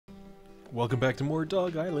Welcome back to more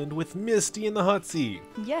Dog Island with Misty in the hot seat.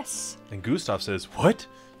 Yes. And Gustav says, "What?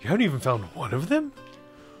 You haven't even found one of them?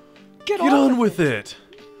 Get on with it.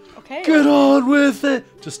 Okay. Get on with it!"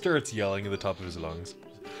 Just starts yelling at the top of his lungs.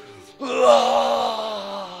 You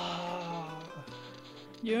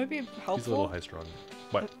know, it'd be helpful. He's a little high strung.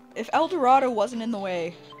 What? If El Dorado wasn't in the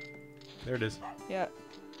way. There it is. Yeah.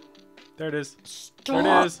 There it is. Stop.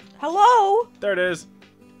 There it is. Hello? There it is.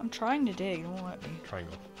 I'm trying to dig. Don't let me.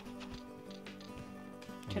 Triangle.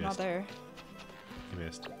 You Okay, not missed. there. You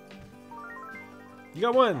missed. You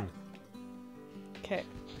got one. Okay.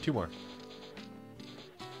 Two more.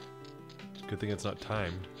 Good thing it's not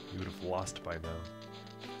timed. You would have lost by now.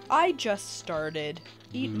 I just started.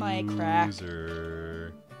 Eat my crack.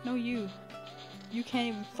 Loser. No, you. You can't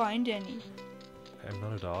even find any. I'm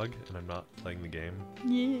not a dog, and I'm not playing the game.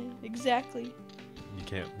 Yeah, exactly. You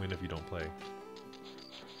can't win if you don't play.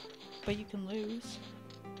 But you can lose.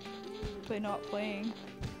 By not playing.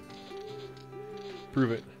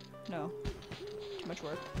 Prove it. No. Too much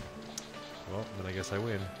work. Well, then I guess I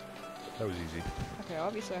win. That was easy. Okay,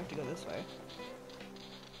 obviously I have to go this way.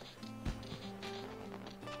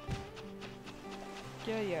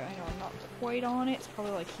 Yeah, I know I'm not quite on it. It's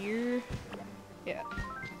probably like here. Yeah.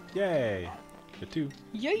 Yay! Get two.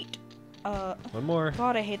 Yeet! One more.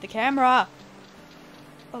 God, I hate the camera!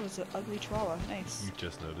 Oh, it's an ugly chihuahua. Nice. You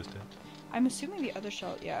just noticed it. I'm assuming the other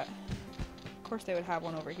shell, yeah. Of course they would have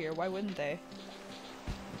one over here. Why wouldn't they?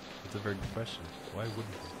 That's a very good question. Why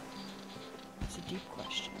wouldn't they? It's a deep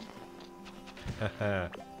question. Haha.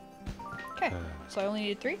 Okay, so I only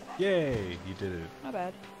needed 3? Yay! You did it. Not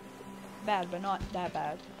bad. Bad, but not that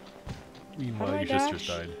bad. Meanwhile, How do your I sister's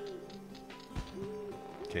dash? died.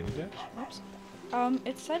 Can you dash? Oops.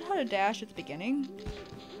 It said how to dash at the beginning.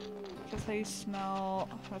 That's how you smell.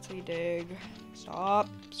 That's how you dig. Stop.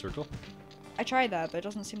 Circle? I tried that, but it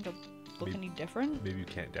doesn't seem to look Maybe- any different. Maybe you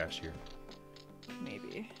can't dash here.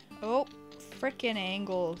 Maybe. Oh, frickin'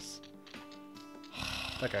 angles.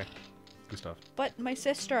 That guy. Gustav. But my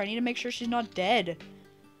sister, I need to make sure she's not dead.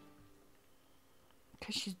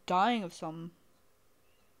 Because she's dying of some.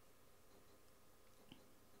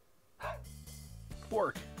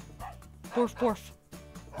 Bork! Borf, borf.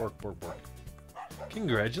 Bork, bork, bork.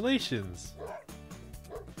 Congratulations!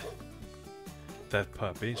 That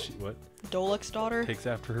pup, ain't she? What? Dolek's daughter? Takes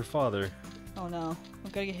after her father. Oh no.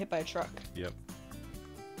 I'm gonna get hit by a truck. Yep.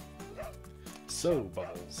 So,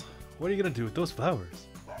 Bubbles, what are you gonna do with those flowers?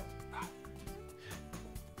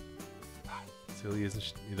 Silly, isn't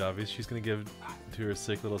she? It's obvious she's gonna give to her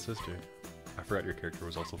sick little sister. I forgot your character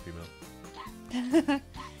was also female.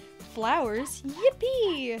 Flowers?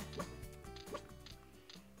 Yippee!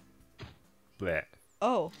 Bleh.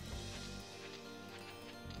 Oh.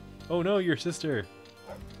 Oh no, your sister!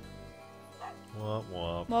 Womp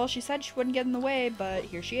womp. Well, she said she wouldn't get in the way, but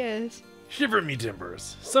here she is. Shiver me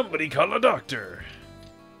timbers! Somebody call a doctor!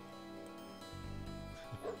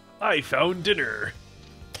 I found dinner!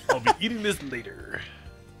 I'll be eating this later.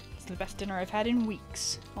 It's the best dinner I've had in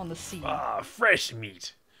weeks on the sea. Ah, fresh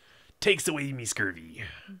meat! Takes away me scurvy.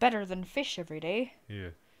 Better than fish every day. Yeah.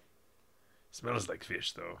 Smells like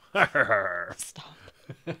fish, though. Stop.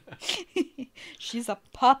 She's a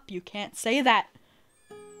pup. You can't say that.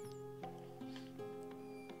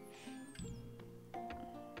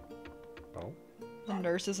 Oh? The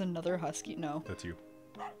nurse is another husky. No. That's you.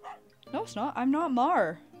 No, it's not. I'm not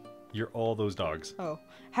Mar. You're all those dogs. Oh.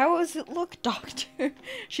 How does it look, doctor?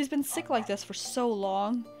 She's been sick like this for so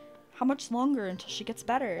long. How much longer until she gets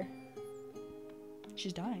better?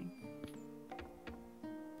 She's dying.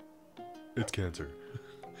 It's cancer.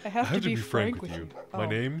 I have, I have to be frank with you. Oh. My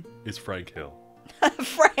name is Frank Hill.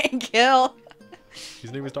 Frank Hill.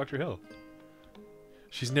 His name is Dr. Hill.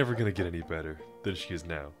 She's never gonna get any better than she is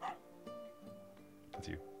now. That's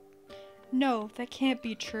you. No, that can't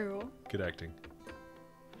be true. Good acting.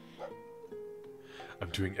 I'm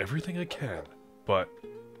doing everything I can, but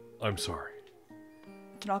I'm sorry.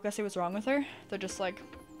 They're not gonna say what's wrong with her. They're just like,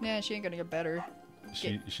 yeah, she ain't gonna get better.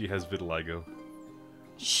 She has vitiligo.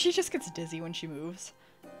 She just gets dizzy when she moves.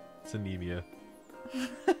 It's anemia.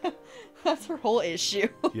 That's her whole issue.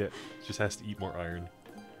 Yeah, just has to eat more iron.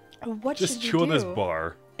 What Just should we chew on this do?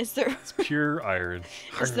 bar. Is there It's pure iron.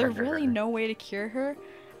 is there really no way to cure her?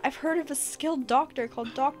 I've heard of a skilled doctor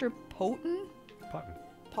called Dr. Potten.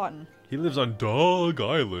 Potten. He lives on Dog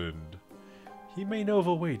Island. He may know of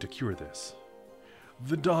a way to cure this.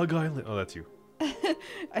 The Dog Island. Oh, that's you.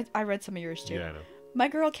 I read some of yours too. Yeah, I know. My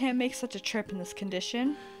girl can't make such a trip in this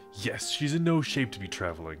condition. Yes, she's in no shape to be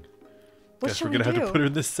traveling. What Guess should we're we gonna do? have to put her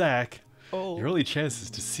in the sack. Oh. Your only chances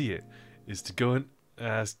to see it is to go and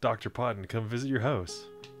ask Dr. Potten to come visit your house.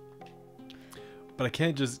 But I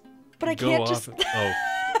can't just But I go can't off. just... Oh,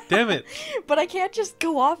 damn it. But I can't just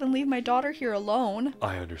go off and leave my daughter here alone.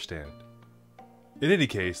 I understand. In any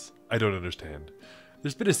case, I don't understand.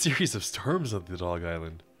 There's been a series of storms on the Dog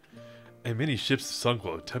Island, and many ships have sunk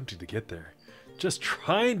while attempting to get there. Just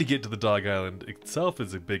trying to get to the Dog Island itself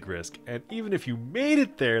is a big risk, and even if you made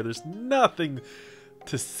it there, there's nothing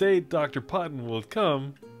to say Dr. Potton will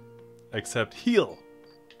come except heal.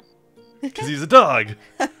 Because he's a dog.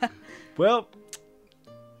 Well,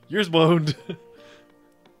 yours won't.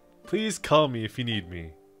 Please call me if you need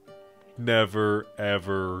me. Never,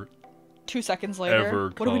 ever, 2 seconds later. ever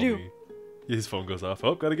What call do we do? me. His phone goes off.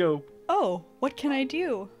 Oh, gotta go. Oh, what can I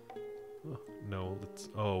do? Oh, no, let's...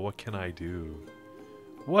 Oh, what can I do?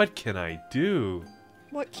 What can I do?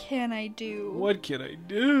 What can I do? What can I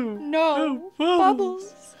do? No, Oh,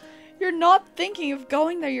 Bubbles. You're not thinking of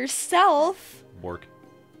going there yourself. Bork.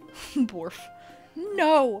 Borf.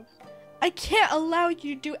 No. I can't allow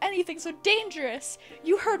you to do anything so dangerous.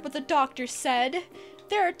 You heard what the doctor said.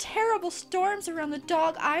 There are terrible storms around the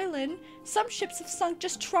Dog Island. Some ships have sunk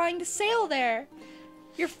just trying to sail there.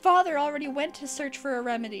 Your father already went to search for a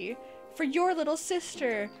remedy for your little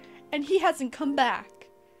sister, and he hasn't come back.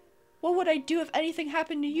 What would I do if anything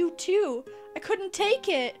happened to you too? I couldn't take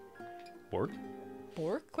it. Bork?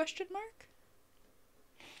 Bork? Question mark?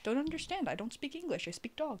 Don't understand. I don't speak English. I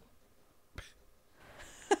speak dog.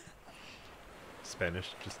 Spanish.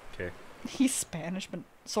 Just, okay. He's Spanish, but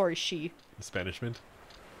sorry, she. Spanishment.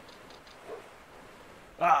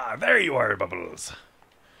 Ah, there you are, Bubbles.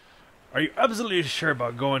 Are you absolutely sure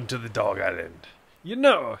about going to the Dog Island? You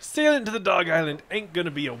know, sailing to the Dog Island ain't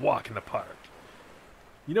gonna be a walk in the park.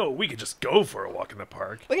 You know, we could just go for a walk in the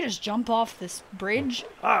park. We could just jump off this bridge.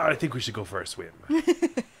 Ah, I think we should go for a swim.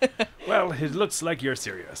 Well, it looks like you're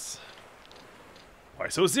serious. Why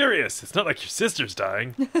so serious? It's not like your sister's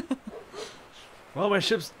dying. Well, my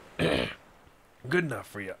ship's good enough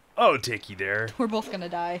for you. I'll take you there. We're both gonna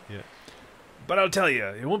die. Yeah. But I'll tell you,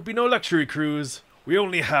 it won't be no luxury cruise. We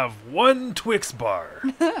only have one Twix bar.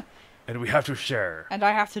 And we have to share. And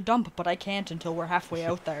I have to dump, but I can't until we're halfway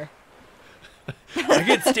out there. I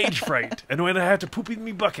get stage fright, and when I have to poop in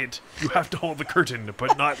me bucket, you have to hold the curtain,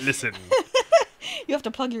 but not listen. You have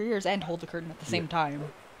to plug your ears and hold the curtain at the same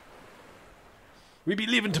time. We be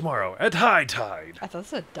leaving tomorrow, at high tide. I thought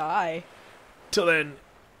this would die. Till then,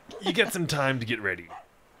 you get some time to get ready.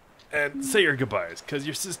 And say your goodbyes, because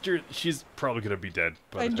your sister, she's probably going to be dead.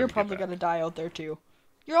 And you're probably gonna die out there too.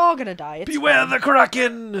 You're all gonna die. It's Beware fine. the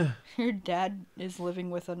Kraken! Your dad is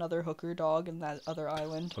living with another hooker dog in that other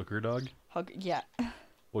island. Hooker dog? Yeah.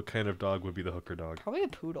 What kind of dog would be the hooker dog? Probably a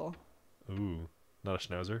poodle. Ooh, not a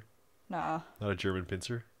schnauzer? Nah. Not a German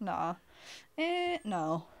pincer? Nah.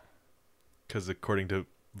 No. Because according to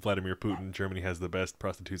Vladimir Putin, Germany has the best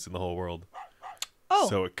prostitutes in the whole world. Oh.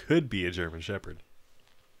 So it could be a German shepherd.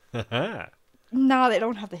 Haha. Nah, they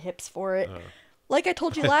don't have the hips for it. Like I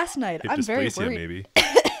told you last night, Hip I'm very dysplasia, worried. maybe.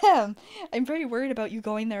 I'm very worried about you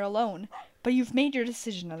going there alone. But you've made your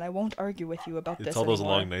decision, and I won't argue with you about this It's all those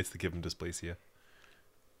anymore. long nights that give them dysplasia.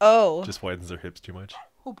 Oh. Just widens their hips too much.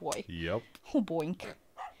 Oh boy. Yep. Oh boink.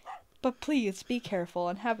 But please, be careful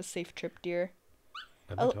and have a safe trip, dear.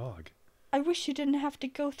 I'm a dog. I wish you didn't have to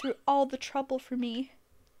go through all the trouble for me.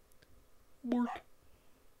 Bork.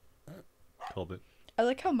 Called it. I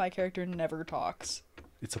like how my character never talks.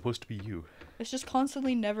 It's supposed to be you. It's just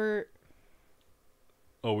constantly never...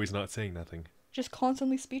 Always not saying nothing. Just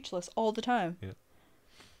constantly speechless all the time. Yeah.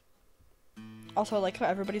 Also, I like how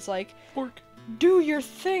everybody's like, Bork. do your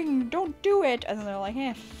thing, don't do it. And then they're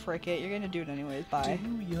like, frick it, you're gonna do it anyways, bye.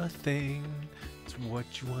 Do your thing. It's what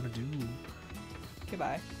you want to do.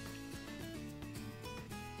 Goodbye.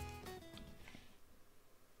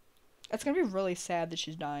 It's gonna be really sad that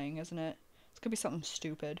she's dying, isn't it? It's gonna be something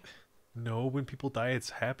stupid. No, when people die, it's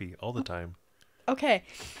happy all the time. Okay.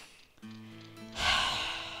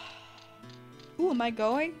 Ooh, am I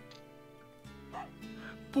going?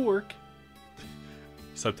 Bork.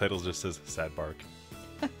 Subtitles just says sad bark.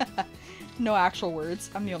 No actual words.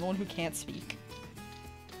 I'm the only one who can't speak.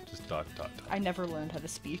 Just dot, dot, dot. I never learned how to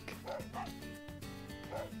speak.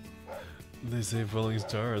 They say falling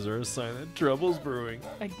stars are a sign that trouble's brewing.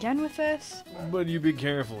 Again with this? But you be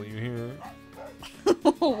careful, you hear?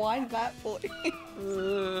 Why that voice?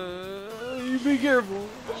 You be careful.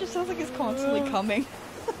 It just sounds like it's constantly coming.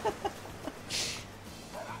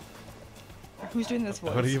 Who's doing this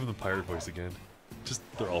voice? How do you give them the pirate voice again? Just,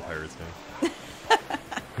 they're all pirates now.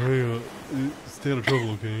 Hey, stay out of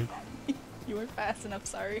trouble, okay? You weren't fast enough,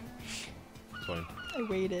 sorry. It's fine. I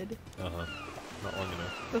waited. Uh-huh. Not long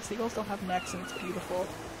enough. Those seagulls don't have necks and it's beautiful.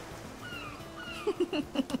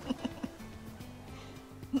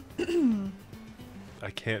 I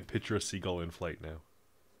can't picture a seagull in flight now.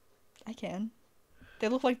 I can. They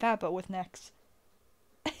look like that, but with necks.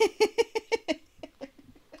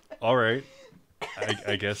 All right.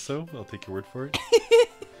 I guess so. I'll take your word for it.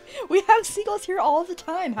 We have seagulls here all the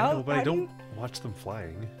time. I know, but I don't watch them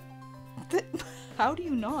flying. How do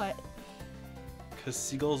you not? Because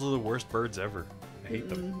seagulls are the worst birds ever. I hate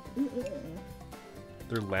them.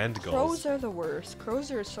 They're land gulls. Crows are the worst.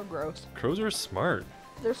 Crows are so gross. Crows are smart.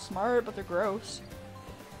 They're smart, but they're gross.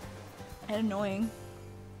 And annoying.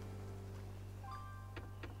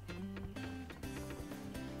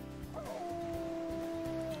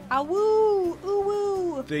 Ah woo! Ooh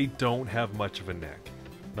woo! They don't have much of a neck.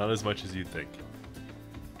 Not as much as you'd think.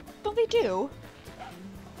 Don't they do?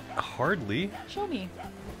 Hardly. Show me.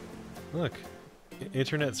 Look.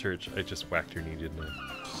 Internet search. I just whacked your knee, didn't I?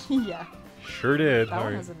 Yeah. Sure did. That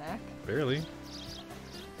one has a neck. Barely.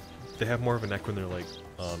 They have more of a neck when they're like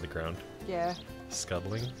on the ground. Yeah.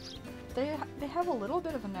 Scuttling. They have a little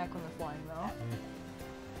bit of a neck when they're flying though.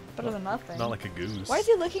 Better than nothing. Not like a goose. Why is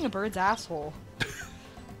he licking a bird's asshole?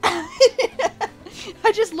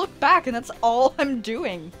 I just look back and that's all I'm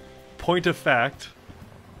doing. Point of fact.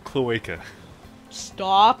 Cloaca.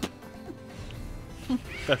 Stop.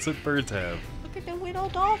 That's what birds have. Look at the little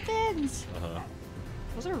dolphins. Uh-huh.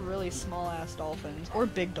 Those are really small ass dolphins. Or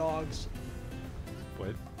big dogs.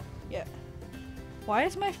 What? Yeah. Why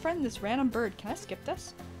is my friend this random bird? Can I skip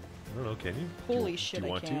this? I don't know, can you? Holy do shit, you I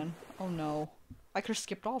want can. to? Oh no. I could have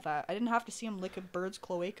skipped all that. I didn't have to see him lick a bird's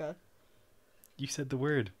cloaca. You said the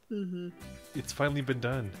word. Mm-hmm. It's finally been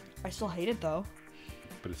done. I still hate it though.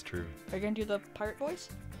 But it's true. Are you gonna do the pirate voice?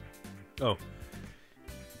 Oh.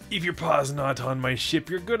 If your paw's not on my ship,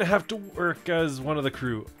 you're gonna have to work as one of the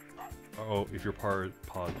crew. Oh, if your paws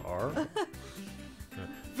are?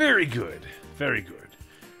 Very good. Very good.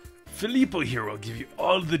 Filippo here will give you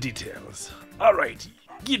all the details. Alright,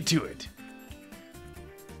 get to it.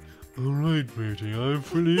 Alright, matey, I'm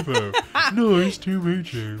Filippo. Nice to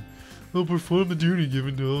meet you. I'll perform the duty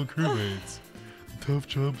given to all crewmates. The tough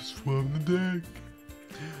job is swabbing the deck.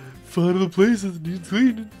 Find all the places that need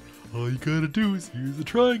cleaning. All you gotta do is use the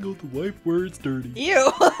triangle to wipe where it's dirty.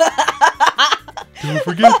 Ew! Don't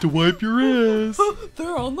forget to wipe your ass.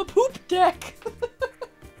 They're on the poop deck!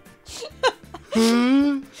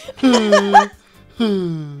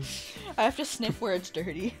 I have to sniff where it's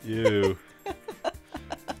dirty. Ew.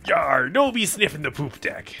 Yar, no be sniffing the poop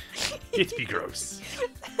deck. It's be gross.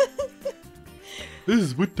 This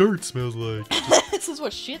is what dirt smells like. This is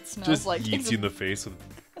what shit smells Just like. eats you in the face with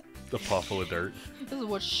the paw full of dirt. This is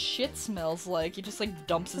what shit smells like. He just like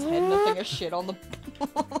dumps his head in a thing of shit on the...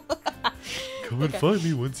 Come and find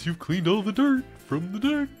me once you've cleaned all the dirt from the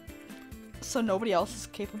deck. So nobody else is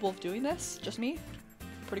capable of doing this? Just me?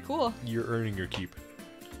 Pretty cool. You're earning your keep.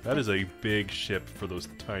 That is a big ship for those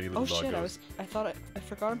tiny little Oh doggos. shit, I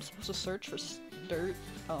forgot I'm supposed to search for dirt.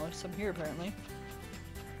 Oh, there's some here apparently.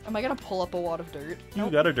 Am I gonna pull up a wad of dirt? You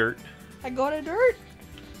Nope. got a dirt. I got a dirt!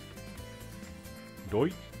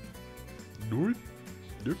 Doit. Doit.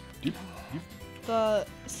 Dip, dip, dip. The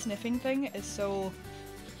sniffing thing is so...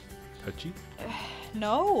 Touchy.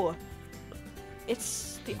 No!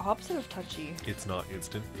 It's the opposite of touchy. It's not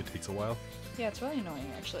instant. It takes a while. Yeah, it's really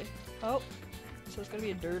annoying actually. Oh, so there's gonna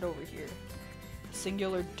be a dirt over here.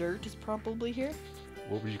 Singular dirt is probably here.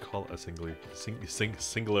 What would you call a singular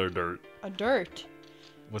dirt? A dirt.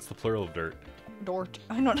 What's the plural of dirt? Dort.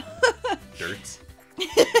 I don't know. Dirts.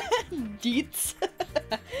 Deets.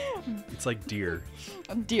 It's like deer.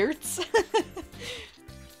 Deerts.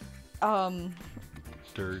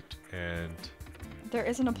 Dirt and There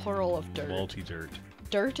isn't a plural of dirt. multi-dirt.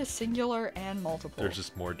 Dirt is singular and multiple. There's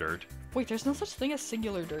just more dirt. Wait, there's no such thing as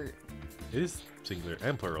singular dirt. It is singular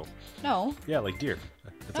and plural. No. Yeah, like deer.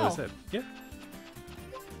 That's what I No. said. Yeah.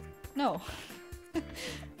 No.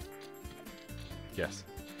 Yes.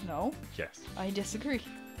 No. Yes. I disagree.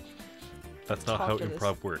 That's not Talk how to this.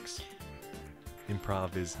 improv works.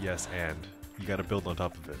 Improv is yes and. You gotta build on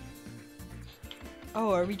top of it.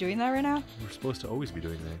 Oh, are we doing that right now? We're supposed to always be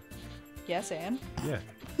doing that. Yes, and? Yeah.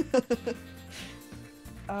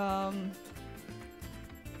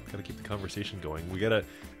 Gotta keep the conversation going. We gotta...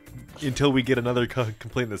 Until we get another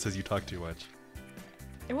complaint that says you talk too much.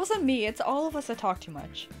 It wasn't me, it's all of us that talk too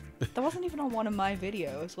much. That wasn't even on one of my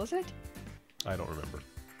videos, was it? I don't remember.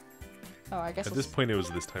 Oh, I guess At this point, it was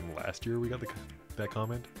this time last year we got that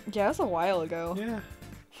comment. Yeah, it was a while ago. Yeah.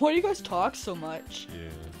 Why do you guys talk so much? Yeah.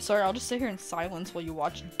 Sorry, I'll just sit here in silence while you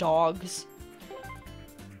watch dogs.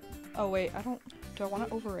 Oh wait, do I want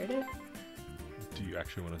to overrate it? Do you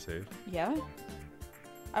actually want to save? Yeah?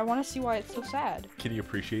 I want to see why it's so sad. Can you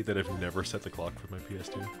appreciate that I've never set the clock for my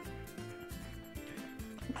PS2?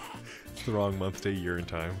 It's the wrong month, day, year, and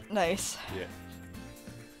time. Nice. Yeah.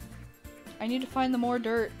 I need to find the more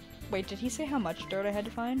dirt. Wait, did he say how much dirt I had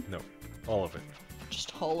to find? No. All of it.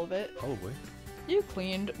 Just all of it? Probably. You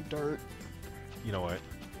cleaned dirt. You know what?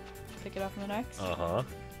 Pick it up in the next? Uh-huh.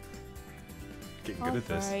 Getting good at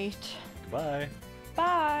this. Alright. Goodbye.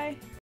 Bye!